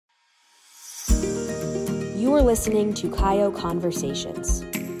You're listening to Kaio Conversations,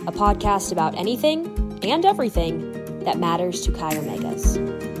 a podcast about anything and everything that matters to Chi Omegas.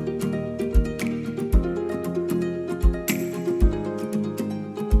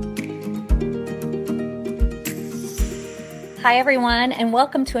 Hi, everyone, and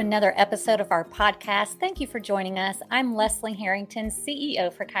welcome to another episode of our podcast. Thank you for joining us. I'm Leslie Harrington,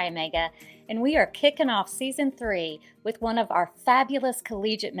 CEO for Chi Omega, and we are kicking off Season 3 with one of our fabulous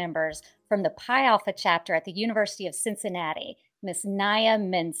collegiate members from the Pi Alpha chapter at the University of Cincinnati, Miss Naiah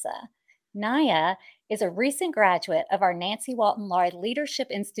Mensah. Naiah is a recent graduate of our Nancy Walton Lloyd Leadership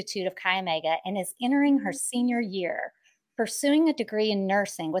Institute of Chi Omega and is entering her senior year, pursuing a degree in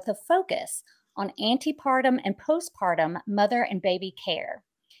nursing with a focus on antepartum and postpartum mother and baby care.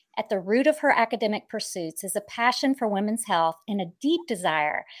 At the root of her academic pursuits is a passion for women's health and a deep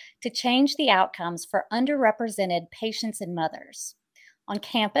desire to change the outcomes for underrepresented patients and mothers. On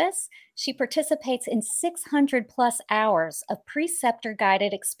campus, she participates in 600 plus hours of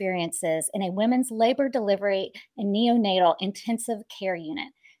preceptor-guided experiences in a women's labor delivery and neonatal intensive care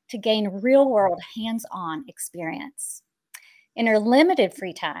unit to gain real-world hands-on experience. In her limited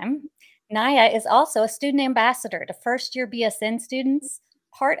free time, Naiah is also a student ambassador to first-year BSN students,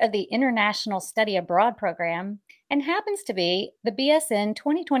 part of the International Study Abroad program, and happens to be the BSN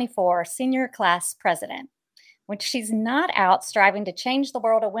 2024 Senior Class President. When she's not out striving to change the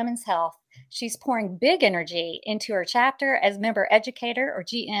world of women's health, she's pouring big energy into her chapter as member educator or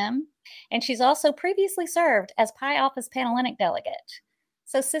GM, and she's also previously served as Pi Alpha's Panhellenic delegate.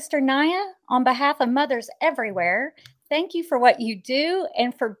 So, Sister Naiah, on behalf of mothers everywhere, thank you for what you do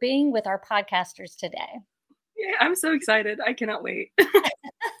and for being with our podcasters today. Yeah, I'm so excited. I cannot wait.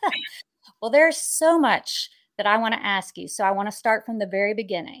 Well, there's so much that I want to ask you. So I want to start from the very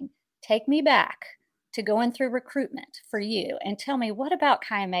beginning. Take me back to going through recruitment for you and tell me, what about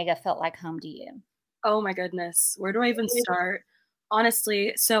Chi Omega felt like home to you? Oh my goodness. Where do I even start?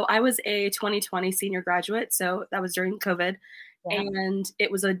 Honestly, so I was a 2020 senior graduate. So that was during COVID. Yeah. And it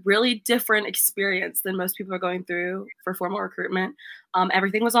was a really different experience than most people are going through for formal recruitment.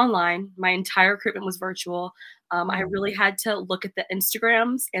 Everything was online. My entire recruitment was virtual. I really had to look at the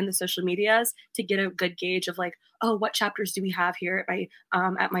Instagrams and the social medias to get a good gauge of like, oh, what chapters do we have here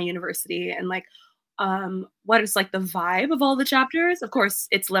at my university? And like, what is like the vibe of all the chapters? Of course,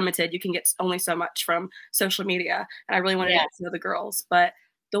 it's limited. You can get only so much from social media. And I really wanted to get to know the girls. But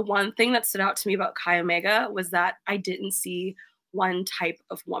the one thing that stood out to me about Chi Omega was that I didn't see one type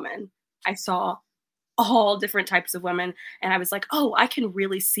of woman. I saw all different types of women, and I was like, oh, I can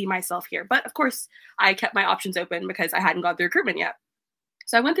really see myself here. But of course, I kept my options open because I hadn't gone through recruitment yet.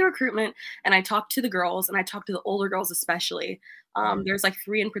 So I went through recruitment, and I talked to the girls, and I talked to the older girls especially. There's like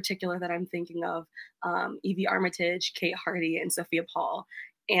 3 in particular that I'm thinking of, Evie Armitage, Kate Hardy, and Sophia Paul.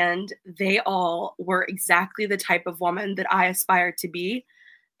 And they all were exactly the type of woman that I aspired to be.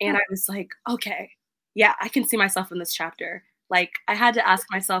 And I was like, okay, yeah, I can see myself in this chapter. Like, I had to ask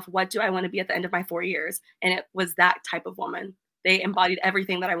myself, what do I want to be at the end of my 4 years? And it was that type of woman. They embodied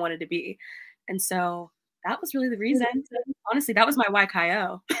everything that I wanted to be. And so that was really the reason. Honestly, that was my why Chi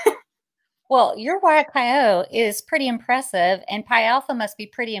O. Well, your why Chi O is pretty impressive, and Pi Alpha must be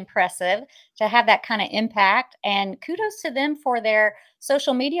pretty impressive to have that kind of impact. And kudos to them for their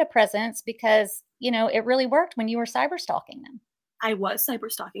social media presence because, you know, it really worked when you were cyber stalking them. I was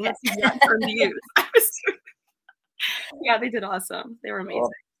cyber stalking. That's the exact term to use. Yeah, they did awesome. They were amazing.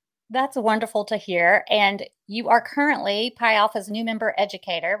 Well, that's wonderful to hear. And you are currently Pi Alpha's new member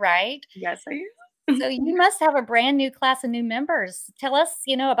educator, right? Yes, I am. So you must have a brand new class of new members. Tell us,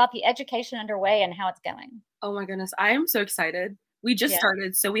 about the education underway and how it's going. Oh my goodness. I am so excited. We just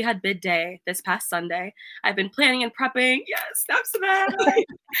started. So we had bid day this past Sunday. I've been planning and prepping. Yes, that's the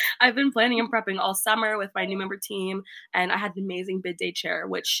I've been planning and prepping all summer with my new member team. And I had an amazing bid day chair,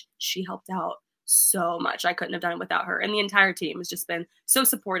 which she helped out so much. I couldn't have done it without her. And the entire team has just been so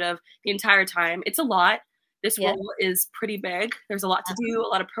supportive the entire time. It's a lot. This role is pretty big. There's a lot to do, a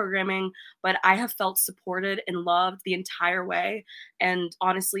lot of programming, but I have felt supported and loved the entire way. And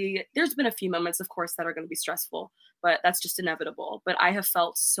honestly, there's been a few moments, of course, that are going to be stressful, but that's just inevitable. But I have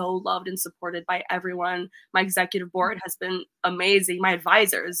felt so loved and supported by everyone. My executive board has been amazing. My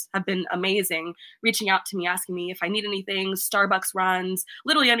advisors have been amazing, reaching out to me, asking me if I need anything, Starbucks runs,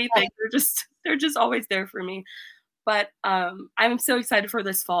 literally anything. They're just always there for me. But I'm so excited for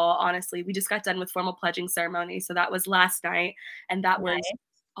this fall, honestly. We just got done with formal pledging ceremony. So that was last night. And that was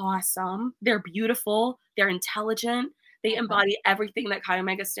awesome. They're beautiful. They're intelligent. They embody everything that Chi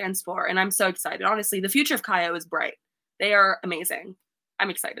Omega stands for. And I'm so excited. Honestly, the future of Chi O is bright. They are amazing. I'm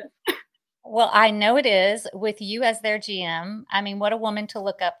excited. Well, I know it is with you as their GM. I mean, what a woman to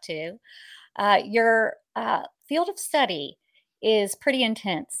look up to. Your field of study is pretty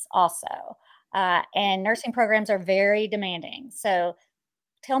intense also, and nursing programs are very demanding. So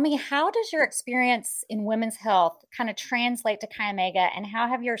tell me, how does your experience in women's health kind of translate to Chi Omega, and how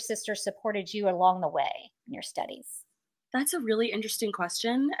have your sisters supported you along the way in your studies? That's a really interesting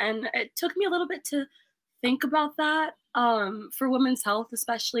question, and it took me a little bit to think about that. For women's health,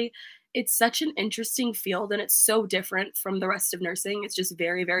 especially, it's such an interesting field, and it's so different from the rest of nursing. It's just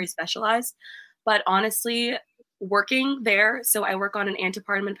very, very specialized. But honestly, working there, so I work on an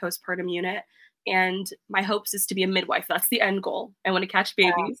antepartum and postpartum unit, and my hopes is to be a midwife. That's the end goal. I want to catch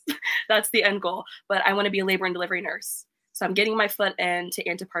babies. That's the end goal. But I want to be a labor and delivery nurse. So I'm getting my foot into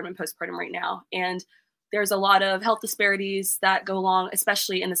antepartum and postpartum right now. And there's a lot of health disparities that go along,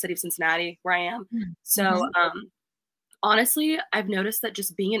 especially in the city of Cincinnati, where I am. So honestly, I've noticed that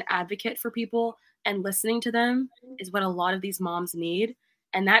just being an advocate for people and listening to them is what a lot of these moms need.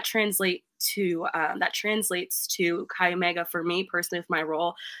 And that translates to Chi Omega for me personally with my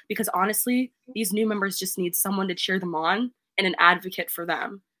role, because honestly, these new members just need someone to cheer them on and an advocate for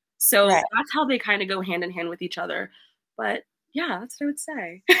them. So that's how they kind of go hand in hand with each other. But yeah, that's what I would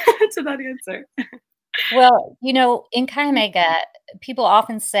say to that answer. Well, in Chi Omega, people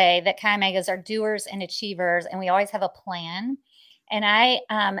often say that Chi Omegas are doers and achievers, and we always have a plan. And I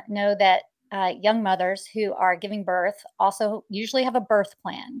know that young mothers who are giving birth also usually have a birth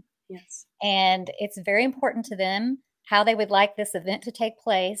plan. Yes. And it's very important to them how they would like this event to take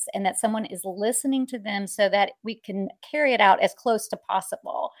place, and that someone is listening to them so that we can carry it out as close to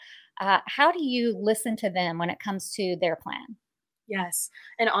possible. How do you listen to them when it comes to their plan? Yes.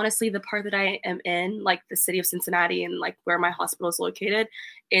 And honestly, the part that I am in, like the city of Cincinnati and like where my hospital is located,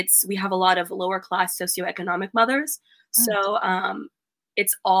 we have a lot of lower class socioeconomic mothers. So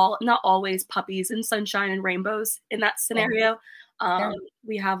it's not always puppies and sunshine and rainbows in that scenario.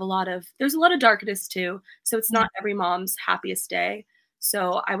 We have there's a lot of darkness too. So it's not every mom's happiest day.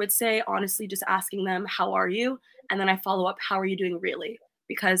 So I would say, honestly, just asking them, how are you? And then I follow up, how are you doing really?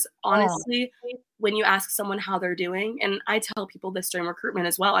 Because honestly, when you ask someone how they're doing, and I tell people this during recruitment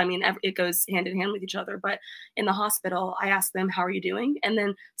as well, I mean, it goes hand in hand with each other, but in the hospital, I ask them, how are you doing? And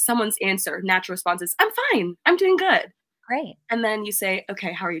then someone's natural response is, I'm fine, I'm doing good. Great. And then you say,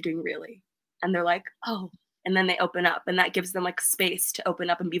 okay, how are you doing really? And they're like, oh, and then they open up, and that gives them like space to open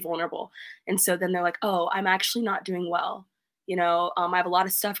up and be vulnerable. And so then they're like, oh, I'm actually not doing well. I have a lot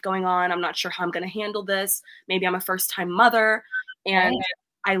of stuff going on. I'm not sure how I'm going to handle this. Maybe I'm a first-time mother. And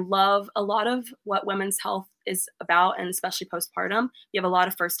I love a lot of what women's health is about, and especially postpartum. You have a lot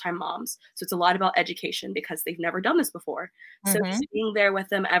of first-time moms. So it's a lot about education because they've never done this before. So being there with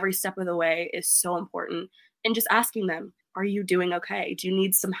them every step of the way is so important. And just asking them, are you doing okay? Do you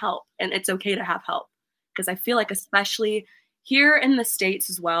need some help? And it's okay to have help. Because I feel like, especially here in the States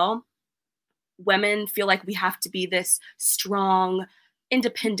as well, women feel like we have to be this strong,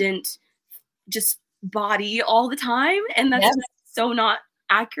 independent, just body all the time. And that's so not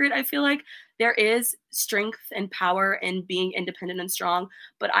accurate. I feel like there is strength and power in being independent and strong,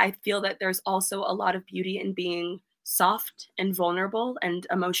 but I feel that there's also a lot of beauty in being soft and vulnerable and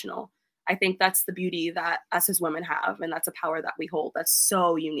emotional. I think that's the beauty that us as women have, and that's a power that we hold that's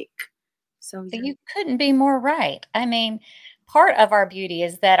so unique. So you couldn't be more right. I mean, part of our beauty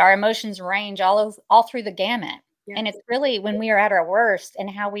is that our emotions range all through the gamut. Yes. And it's really when we are at our worst, and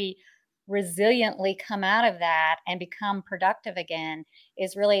how we resiliently come out of that and become productive again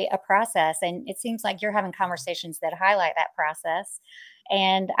is really a process. And it seems like you're having conversations that highlight that process.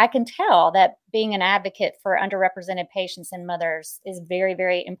 And I can tell that being an advocate for underrepresented patients and mothers is very,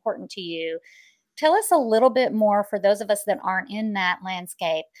 very important to you. Tell us a little bit more, for those of us that aren't in that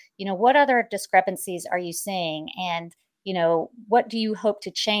landscape, what other discrepancies are you seeing? And, what do you hope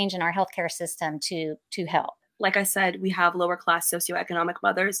to change in our healthcare system to help? Like I said, we have lower class socioeconomic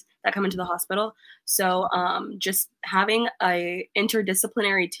mothers that come into the hospital. So just having a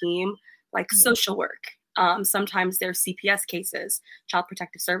interdisciplinary team, like social work, sometimes there's CPS cases, Child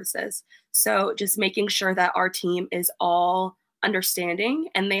Protective Services. So just making sure that our team is all understanding,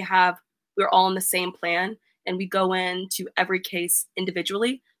 and we're all on the same plan, and we go into every case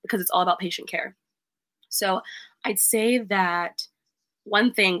individually because it's all about patient care. So I'd say that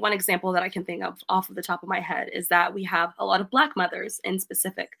one example that I can think of off of the top of my head is that we have a lot of Black mothers in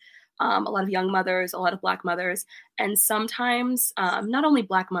specific, a lot of young mothers, a lot of Black mothers, and sometimes not only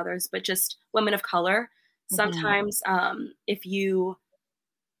Black mothers, but just women of color. Sometimes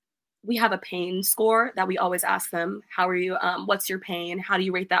we have a pain score that we always ask them, how are you? What's your pain? How do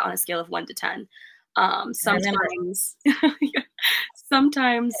you rate that on a scale of 1 to 10? Sometimes,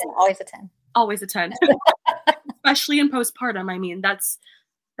 sometimes always a 10. Always a 10. Especially in postpartum. I mean, that's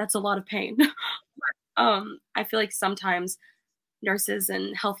that's a lot of pain. I feel like sometimes nurses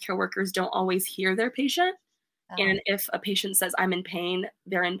and healthcare workers don't always hear their patient. Oh, And if a patient says, I'm in pain,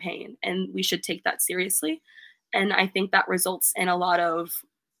 they're in pain, and we should take that seriously. And I think that results in a lot of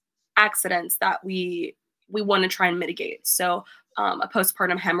accidents that we want to try and mitigate. So a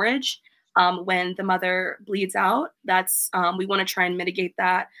postpartum hemorrhage, when the mother bleeds out, that's we want to try and mitigate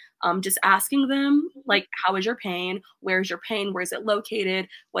that. Just asking them, like, how is your pain? Where's your pain? Where is it located?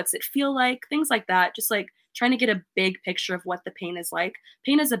 What's it feel like? Things like that. Just like trying to get a big picture of what the pain is like.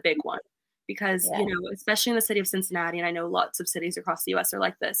 Pain is a big one because, yeah. especially in the city of Cincinnati, and I know lots of cities across the US are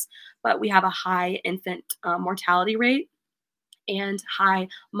like this, but we have a high infant mortality rate and high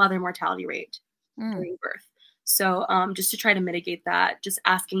mother mortality rate Mm. during birth. So just to try to mitigate that, just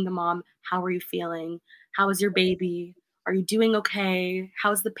asking the mom, how are you feeling? How is your baby? Are you doing okay?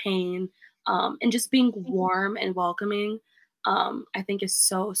 How's the pain? And just being warm and welcoming, I think is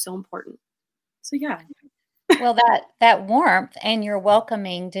so, so important. So yeah. Well, that warmth and your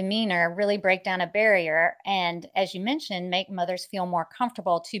welcoming demeanor really break down a barrier, and as you mentioned, make mothers feel more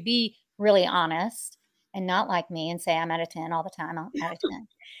comfortable to be really honest and not like me and say I'm out of 10 all the time. I'm out of 10.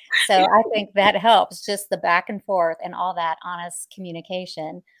 So I think that helps, just the back and forth and all that honest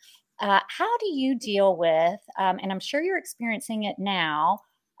communication. How do you deal with, and I'm sure you're experiencing it now,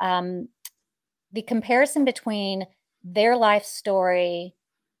 um, the comparison between their life story,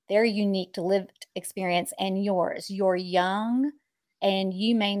 their unique lived experience, and yours? You're young and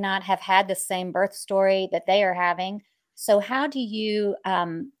you may not have had the same birth story that they are having. So, how do you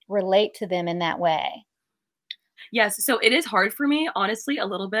relate to them in that way? Yes, so it is hard for me, honestly, a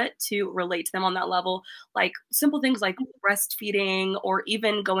little bit to relate to them on that level. Like simple things like breastfeeding or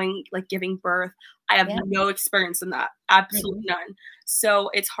even going like giving birth. I have Yeah. no experience in that, absolutely Mhm. none. So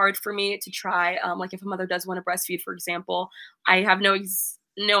it's hard for me to try. Like if a mother does want to breastfeed, for example, I have no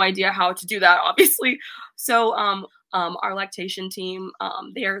idea how to do that, obviously. So our lactation team,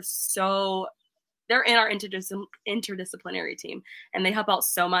 they're in our interdisciplinary team, and they help out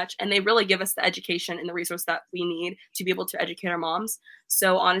so much, and they really give us the education and the resource that we need to be able to educate our moms.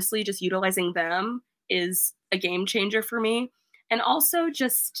 So honestly, just utilizing them is a game changer for me. And also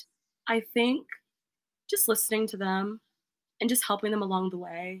just, I think, just listening to them and just helping them along the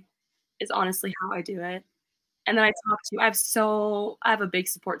way is honestly how I do it. And then I have a big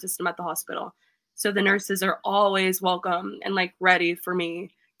support system at the hospital. So the nurses are always welcome and like ready for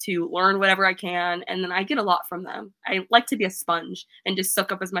me to learn whatever I can. And then I get a lot from them. I like to be a sponge and just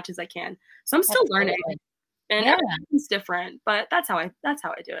soak up as much as I can. So I'm still learning Absolutely. and Yeah. everything's different, but that's how I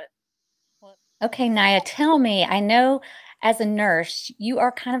do it. Well, okay, Naiah, tell me, I know as a nurse, you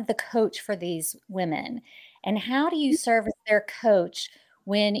are kind of the coach for these women. And how do you serve as their coach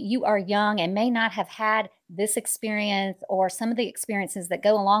when you are young and may not have had this experience or some of the experiences that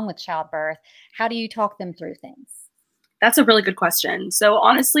go along with childbirth? How do you talk them through things? That's a really good question. So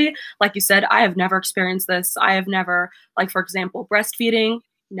honestly, like you said, I have never experienced this. I have never, like for example, breastfeeding,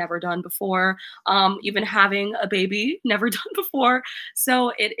 never done before. Even having a baby, never done before.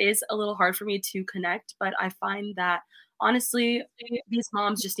 So it is a little hard for me to connect, but I find that honestly, these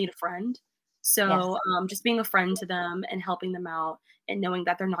moms just need a friend. Yes. So just being a friend to them and helping them out and knowing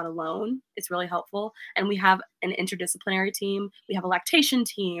that they're not alone is really helpful. And we have an interdisciplinary team. We have a lactation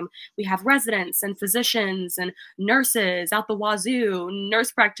team. We have residents and physicians and nurses out the wazoo,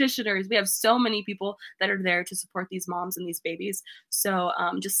 nurse practitioners. We have so many people that are there to support these moms and these babies. So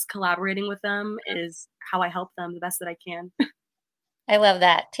just collaborating with them is how I help them the best that I can. I love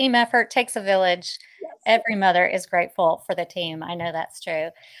that. Team effort takes a village. Yes. Every mother is grateful for the team. I know that's true.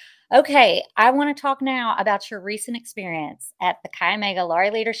 Okay, I want to talk now about your recent experience at the Chi Omega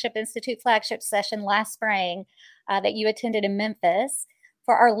Laurie Leadership Institute flagship session last spring that you attended in Memphis.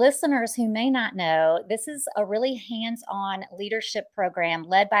 For our listeners who may not know, this is a really hands on leadership program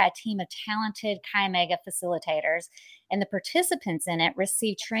led by a team of talented Chi Omega facilitators. And the participants in it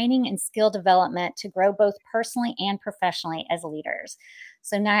receive training and skill development to grow both personally and professionally as leaders.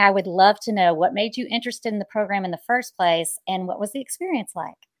 So now I would love to know what made you interested in the program in the first place and what was the experience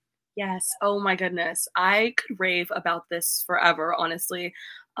like? Yes. Oh my goodness. I could rave about this forever, honestly.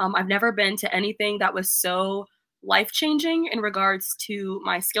 I've never been to anything that was so life changing in regards to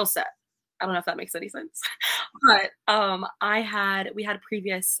my skill set. I don't know if that makes any sense. But we had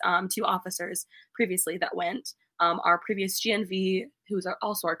previous two officers previously that went. Our previous GNV, who's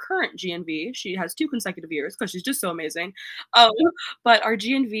also our current GNV, she has 2 consecutive years because she's just so amazing. Um, but our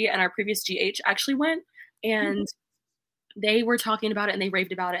GNV and our previous GH actually went, and they were talking about it and they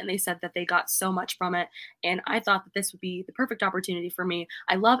raved about it and they said that they got so much from it. And I thought that this would be the perfect opportunity for me.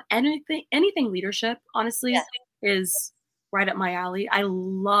 I love anything leadership, honestly, Yeah. is right up my alley. I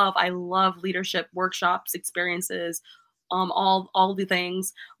love leadership workshops, experiences, all the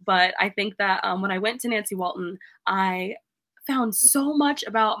things. But I think that when I went to Nancy Walton, I found so much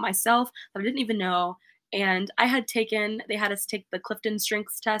about myself that I didn't even know. And they had us take the Clifton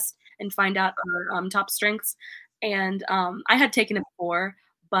Strengths test and find out our top strengths. And I had taken it before,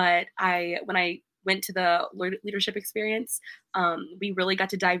 but when I went to the leadership experience, we really got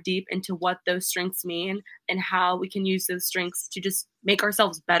to dive deep into what those strengths mean and how we can use those strengths to just make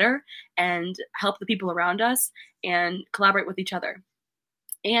ourselves better and help the people around us and collaborate with each other.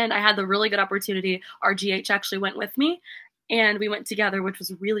 And I had the really good opportunity. Our GH actually went with me, and we went together, which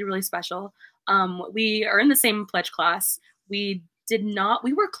was really, really special. We are in the same pledge class. We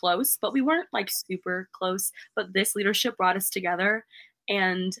were close, but we weren't like super close. But this leadership brought us together,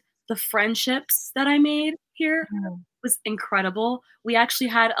 and the friendships that I made here was incredible. We actually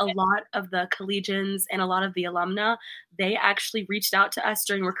had a lot of the collegians and a lot of the alumna. They actually reached out to us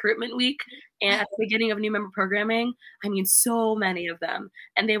during recruitment week and at the beginning of new member programming. I mean, so many of them.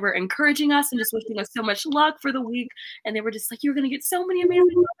 And they were encouraging us and just wishing us so much luck for the week. And they were just like, you're going to get so many amazing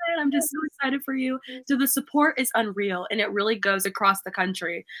women. I'm just so excited for you. So the support is unreal, and it really goes across the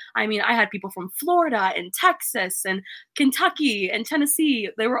country. I mean, I had people from Florida and Texas and Kentucky and Tennessee.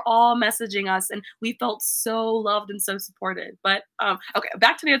 They were all messaging us, and we felt so loved and so supported. But okay,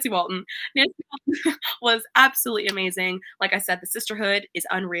 back to Nancy Walton. Nancy Walton was absolutely amazing. Like I said, the sisterhood is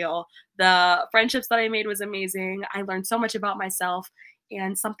unreal. The friendships that I made was amazing. I learned so much about myself.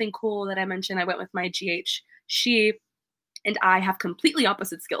 And something cool that I mentioned, I went with my GH. She and I have completely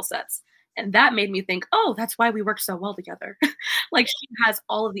opposite skill sets. And that made me think, oh, that's why we work so well together. Like, she has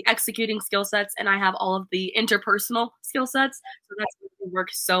all of the executing skill sets, and I have all of the interpersonal skill sets. So that's why we work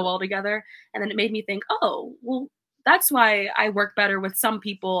so well together. And then it made me think, oh, well, that's why I work better with some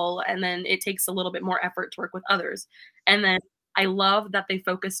people, and then it takes a little bit more effort to work with others. And then I love that they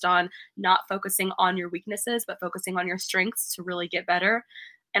focused on not focusing on your weaknesses, but focusing on your strengths to really get better.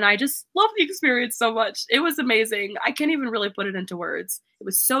 And I just love the experience so much. It was amazing. I can't even really put it into words. It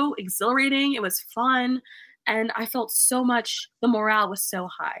was so exhilarating. It was fun. And I felt so much, the morale was so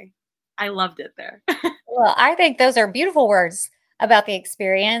high. I loved it there. Well, I think those are beautiful words about the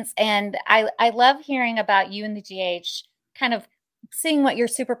experience. And I love hearing about you and the GH kind of seeing what your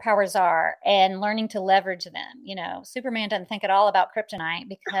superpowers are and learning to leverage them. You know, Superman doesn't think at all about kryptonite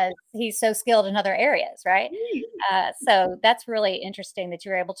because he's so skilled in other areas, right? So that's really interesting that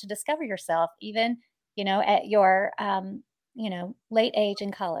you're able to discover yourself even, you know, at your, late age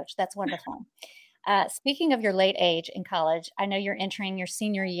in college. That's wonderful. Speaking of your late age in college, I know you're entering your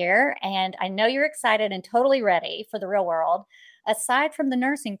senior year, and I know you're excited and totally ready for the real world. Aside from the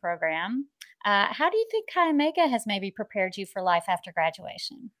nursing program, how do you think Chi Omega has maybe prepared you for life after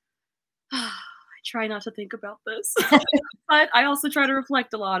graduation? I try not to think about this, but I also try to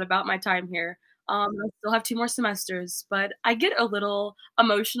reflect a lot about my time here. I still have 2 more semesters, but I get a little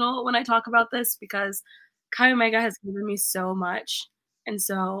emotional when I talk about this because Chi Omega has given me so much. And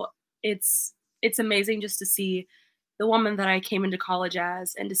so it's amazing just to see the woman that I came into college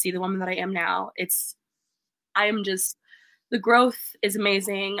as and to see the woman that I am now. The growth is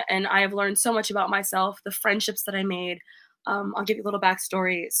amazing, and I have learned so much about myself, the friendships that I made. I'll give you a little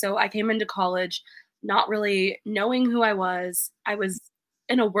backstory. So I came into college not really knowing who I was. I was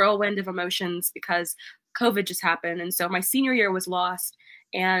in a whirlwind of emotions because COVID just happened. And so my senior year was lost,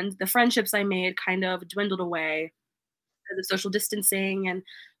 and the friendships I made kind of dwindled away because of social distancing, and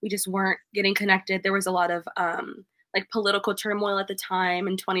we just weren't getting connected. There was a lot of political turmoil at the time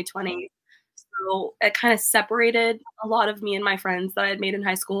in 2020. So it kind of separated a lot of me and my friends that I had made in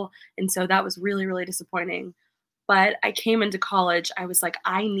high school. And so that was really, really disappointing. But I came into college, I was like,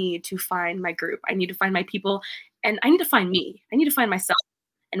 I need to find my group. I need to find my people, and I need to find me. I need to find myself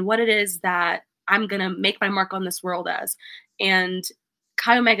and what it is that I'm going to make my mark on this world as. And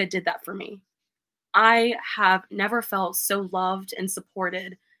Chi Omega did that for me. I have never felt so loved and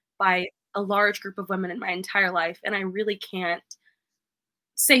supported by a large group of women in my entire life. And I really can't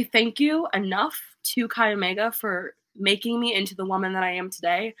say thank you enough to Chi Omega for making me into the woman that I am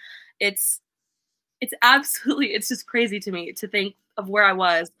today. It's just crazy to me to think of where I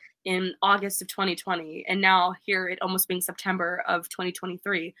was in August of 2020 and now here it almost being September of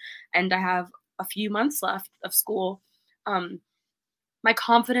 2023, and I have a few months left of school. My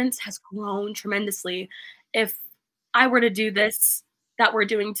confidence has grown tremendously. If I were to do this that we're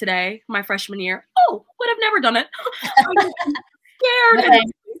doing today, my freshman year, would have never done it. Scared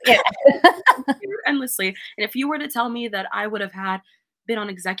endlessly. And if you were to tell me that I would have been on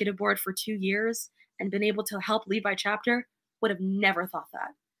executive board for 2 years and been able to help lead my chapter, would have never thought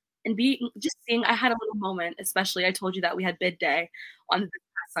that. and just seeing, I had a little moment, especially I told you that we had bid day on this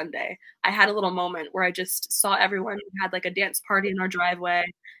past Sunday. I had a little moment where I just saw everyone. We had like a dance party in our driveway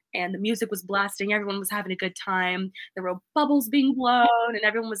and the music was blasting. Everyone was having a good time. There were bubbles being blown and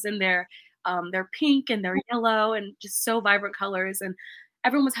everyone was in their pink and their yellow and just so vibrant colors. And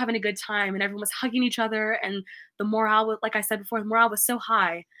everyone was having a good time and everyone was hugging each other. And the morale was, like I said before, the morale was so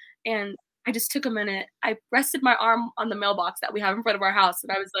high. And I just took a minute. I rested my arm on the mailbox that we have in front of our house.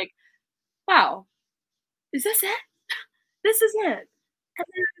 And I was like, wow, is this it? This is it. And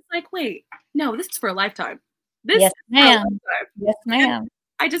then I was like, wait, no, this is for a lifetime. Yes, ma'am. Yes, ma'am.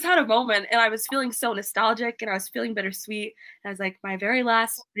 I just had a moment and I was feeling so nostalgic and I was feeling bittersweet. And I was like, my very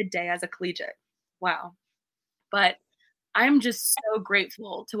last midday as a collegiate. Wow. But I'm just so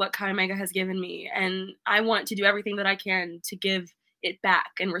grateful to what Chi Omega has given me. And I want to do everything that I can to give it back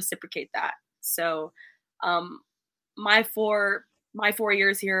and reciprocate that. So my 4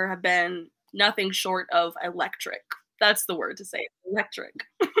 years here have been nothing short of electric. That's the word to say, electric.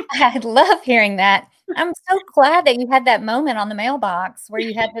 I love hearing that. I'm so glad that you had that moment on the mailbox where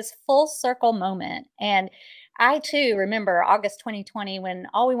you had this full circle moment. And I too remember August 2020 when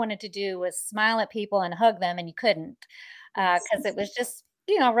all we wanted to do was smile at people and hug them, and you couldn't because it was just,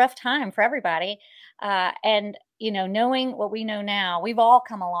 a rough time for everybody. And, knowing what we know now, we've all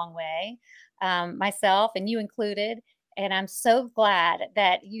come a long way, myself and you included. And I'm so glad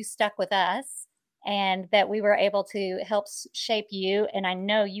that you stuck with us and that we were able to help shape you. And I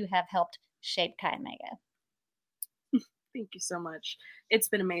know you have helped shape Chi Omega. Thank you so much. It's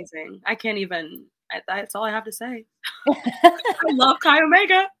been amazing. I can't even, that's all I have to say. I love Chi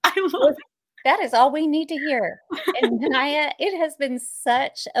Omega. I love it. That is all we need to hear. And Naiah, it has been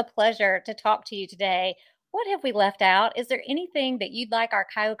such a pleasure to talk to you today. What have we left out? Is there anything that you'd like our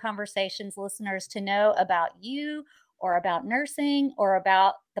Chi Conversations listeners to know about you or about nursing or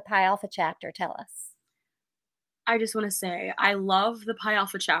about the Pi Alpha chapter? Tell us. I just want to say I love the Pi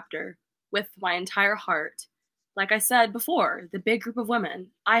Alpha chapter with my entire heart. Like I said before, the big group of women,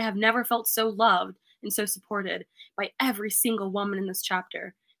 I have never felt so loved and so supported by every single woman in this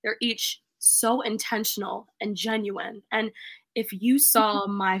chapter. They're each so intentional and genuine. And if you saw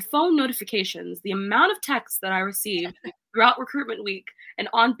my phone notifications, the amount of texts that I received throughout recruitment week and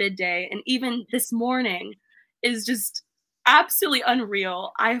on bid day, and even this morning, is just absolutely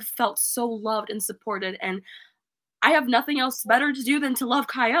unreal. I have felt so loved and supported, and I have nothing else better to do than to love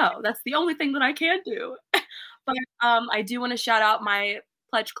Chi-O. That's the only thing that I can do. But I do want to shout out my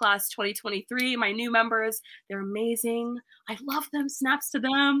Pledge Class 2023, my new members. They're amazing. I love them. Snaps to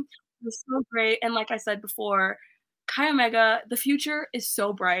them. It was so great. And like I said before, Chi Omega, the future is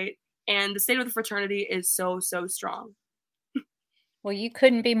so bright, and the state of the fraternity is so, so strong. Well, you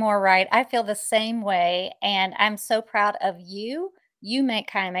couldn't be more right. I feel the same way, and I'm so proud of you. You make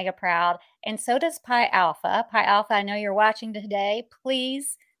Chi Omega proud, and so does Pi Alpha. Pi Alpha, I know you're watching today.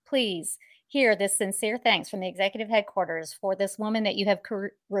 Please, please hear this sincere thanks from the executive headquarters for this woman that you have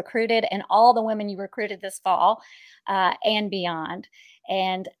recruited and all the women you recruited this fall and beyond.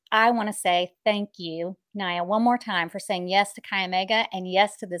 And I want to say thank you, Naiah, one more time for saying yes to Chi Omega and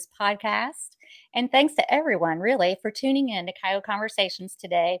yes to this podcast. And thanks to everyone, really, for tuning in to Chi Conversations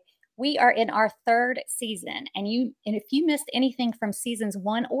today. We are in our 3rd season, and if you missed anything from seasons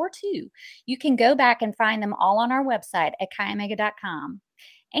 1 or 2, you can go back and find them all on our website at chiomega.com.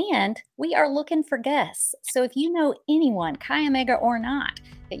 And we are looking for guests. So if you know anyone, Chi Omega or not,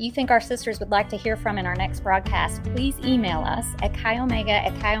 that you think our sisters would like to hear from in our next broadcast, please email us at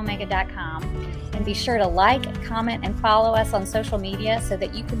chiomega@chiomega.com. And be sure to like, comment, and follow us on social media so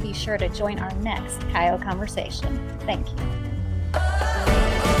that you can be sure to join our next Chi Conversation. Thank you.